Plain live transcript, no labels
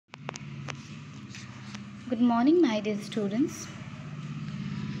Good morning, my dear students.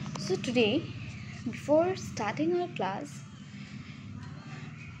 So, today, before starting our class,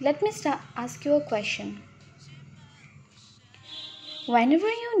 let me ask you a question. Whenever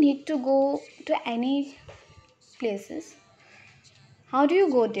you need to go to any places, how do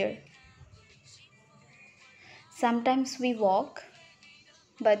you go there? Sometimes we walk,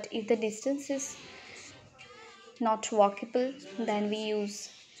 but if the distance is not walkable, then we use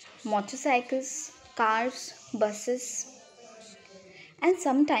motorcycles, cars, buses, and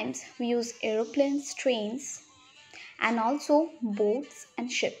sometimes we use aeroplanes, trains, and also boats and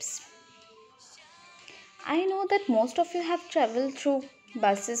ships. I know that most of you have traveled through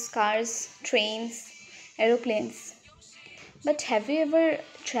buses, cars, trains, aeroplanes. But have you ever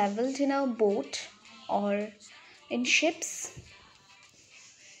traveled in a boat or in ships?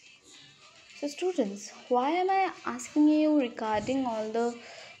 So students, why am I asking you regarding all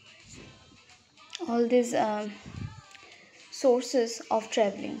these sources of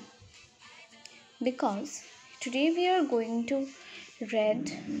traveling? Because today we are going to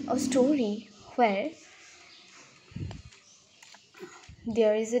read a story where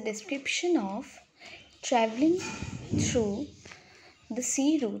there is a description of traveling through the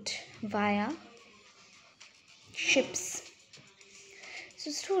sea route via ships.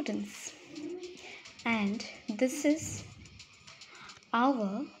 So, students, and this is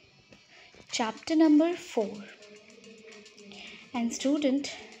our chapter number 4. And,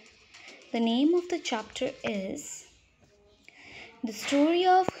 student, the name of the chapter is The Story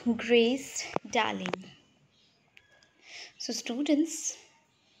of Grace Darling. So, students,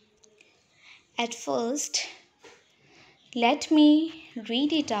 at first, let me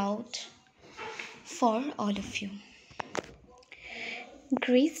read it out for all of you.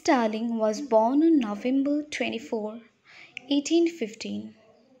 Grace Darling was born on November 24, 1815.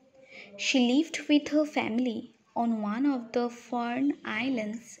 She lived with her family on one of the Fern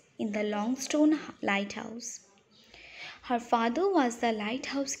Islands in the Longstone Lighthouse. Her father was the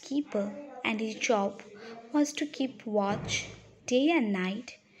lighthouse keeper, and his job was to keep watch day and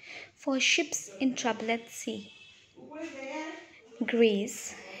night for ships in trouble at sea.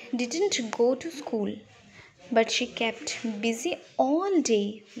 Grace didn't go to school, but she kept busy all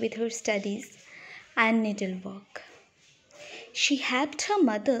day with her studies and needlework. She helped her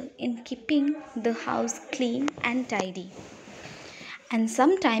mother in keeping the house clean and tidy, and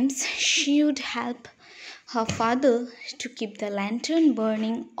sometimes she would help her father to keep the lantern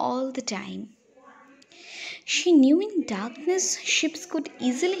burning all the time. She knew in darkness ships could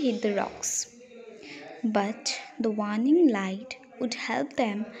easily hit the rocks, but the warning light would help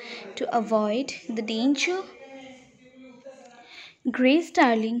them to avoid the danger. Grace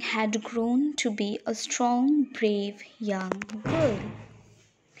Darling had grown to be a strong, brave young girl.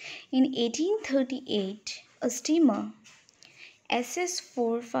 In 1838, a steamer, SS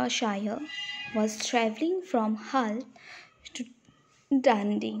Forfarshire, was travelling from Hull to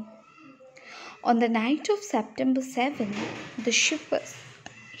Dundee. On the night of September 7, the ship was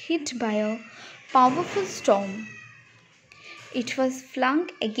hit by a powerful storm. It was flung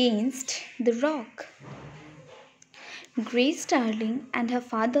against the rock. Grace Darling and her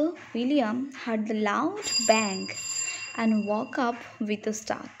father William heard the loud bang and woke up with a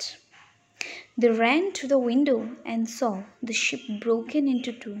start. They ran to the window and saw the ship broken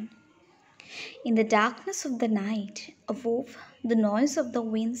into two. In the darkness of the night, above the noise of the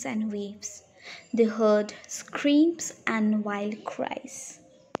winds and waves, they heard screams and wild cries.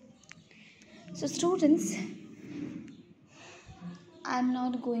 So, students, I'm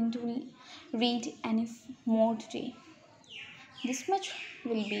not going to read any more today. This much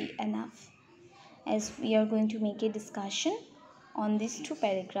will be enough, as we are going to make a discussion on these two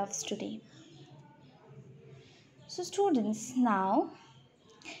paragraphs today. So, students, now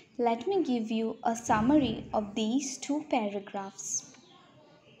let me give you a summary of these two paragraphs.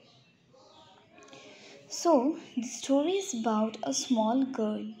 So, the story is about a small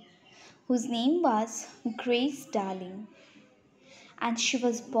girl whose name was Grace Darling, and she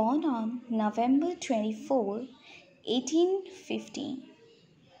was born on November 24, 1815.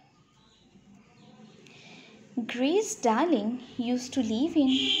 Grace Darling used to live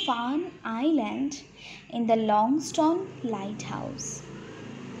in Farne Island in the Longstone Lighthouse.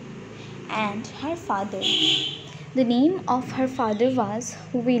 And her father, the name of her father was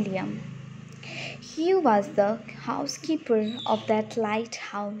William. He was the housekeeper of that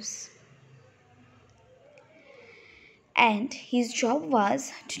lighthouse. And his job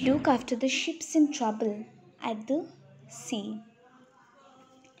was to look after the ships in trouble at the sea.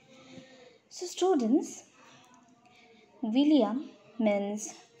 So, students, William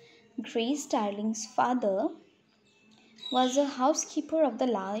means Grace Darling's father was a housekeeper of the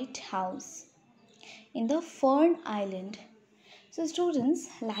lighthouse in the Fern Island. So, students,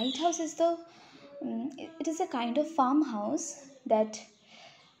 lighthouse is it is a kind of farmhouse that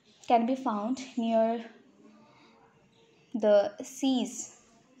can be found near the seas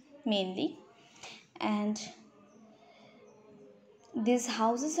mainly, and these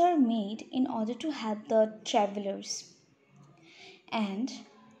houses are made in order to help the travelers. And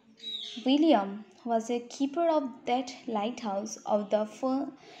William was a keeper of that lighthouse of the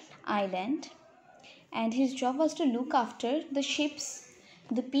Fern Island, and his job was to look after the ships,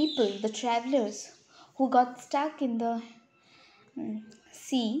 the people, the travelers who got stuck in the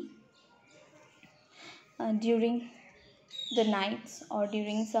sea during the nights or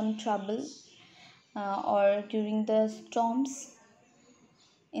during some trouble or during the storms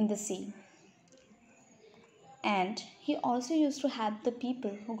in the sea. And he also used to help the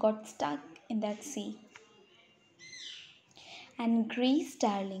people who got stuck in that sea. And Grace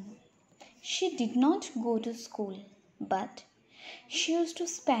Darling, she did not go to school, but she used to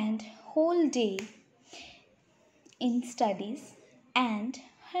spend whole day in studies and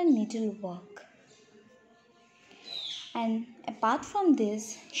her needlework. And apart from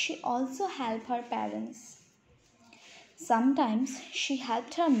this, she also helped her parents. Sometimes she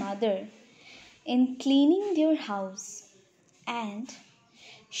helped her mother in cleaning their house, and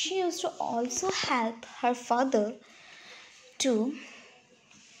she used to also help her father to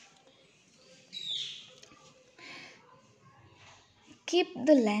keep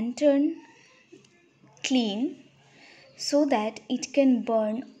the lantern clean so that it can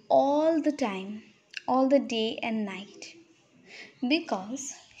burn all the time, all the day and night,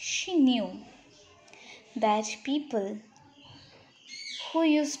 because she knew that people who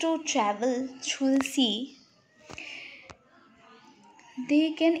used to travel through the sea,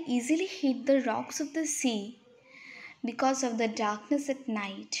 they can easily hit the rocks of the sea because of the darkness at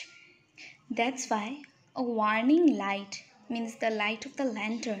night. That's why a warning light, means the light of the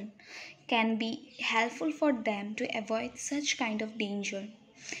lantern, can be helpful for them to avoid such kind of danger.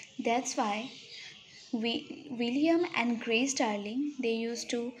 That's why William and Grace Darling, they used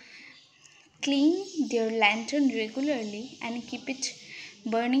to clean their lantern regularly and keep it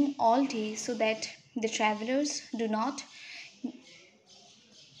burning all day so that the travelers do not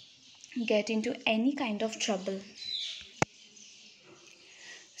get into any kind of trouble.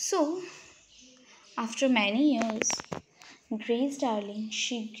 So, after many years, Grace Darling,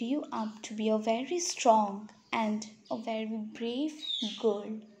 she grew up to be a very strong and a very brave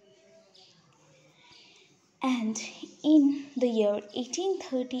girl. And in the year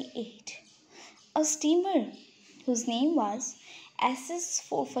 1838, a steamer whose name was Essex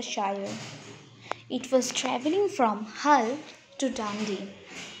Forfarshire, it was traveling from Hull to Dundee.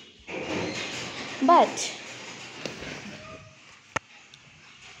 But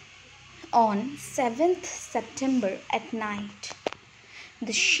on 7th September at night,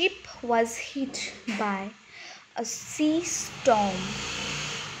 the ship was hit by a sea storm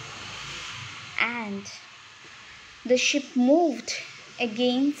and the ship moved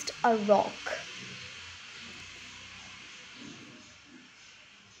against a rock.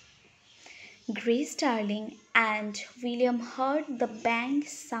 Grace Darling and William heard the bang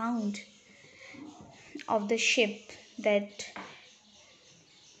sound of the ship that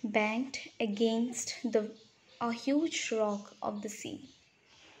banged against a huge rock of the sea.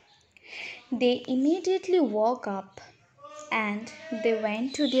 They immediately woke up and they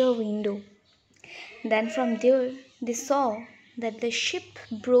went to their window. Then from there they saw that the ship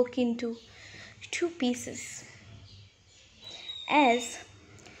broke into two pieces. As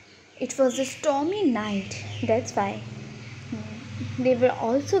it was a stormy night, that's why they were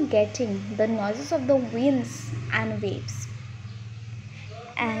also getting the noises of the winds and waves.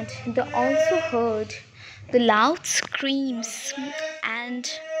 And they also heard the loud screams and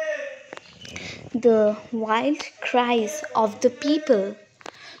the wild cries of the people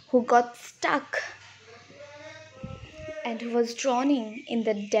who got stuck and who was drowning in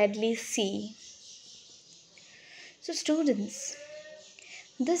the deadly sea. So, students,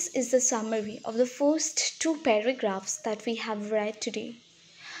 this is the summary of the first two paragraphs that we have read today.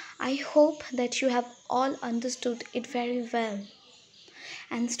 I hope that you have all understood it very well.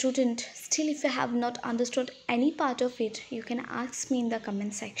 And student, still if you have not understood any part of it, you can ask me in the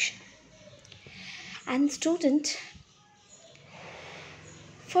comment section. And student,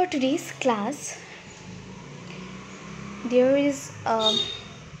 for today's class, there is a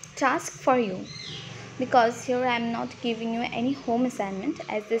task for you, because here I am not giving you any home assignment,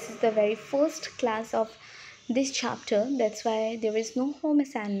 as this is the very first class of this chapter. That's why there is no home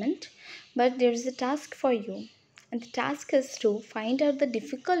assignment, but there is a task for you. And the task is to find out the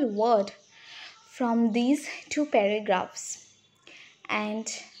difficult word from these two paragraphs and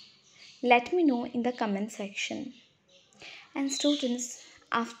let me know in the comment section. And students,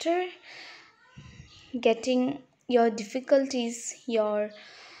 after getting your difficulties, your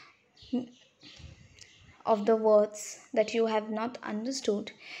of the words that you have not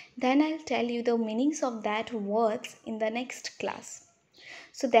understood, then I'll tell you the meanings of that words in the next class.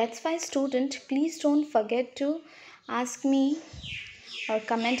 So that's why student, please don't forget to ask me or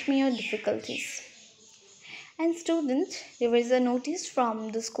comment me your difficulties. And student, there is a notice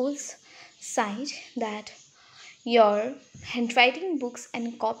from the school's side that your handwriting books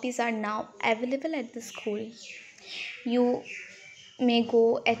and copies are now available at the school. You may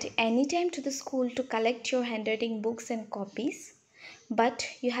go at any time to the school to collect your handwriting books and copies, but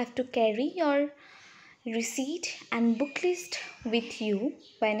you have to carry your receipt and book list with you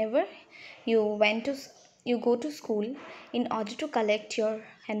whenever you went to you go to school in order to collect your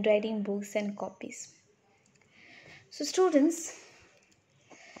handwriting books and copies. So students,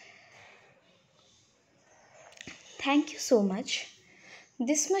 thank you so much.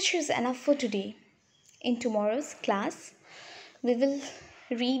 This much is enough for today. In tomorrow's class, we will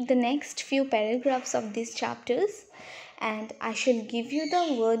read the next few paragraphs of these chapters and I shall give you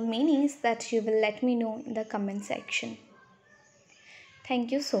the word meanings that you will let me know in the comment section.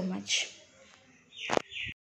 Thank you so much.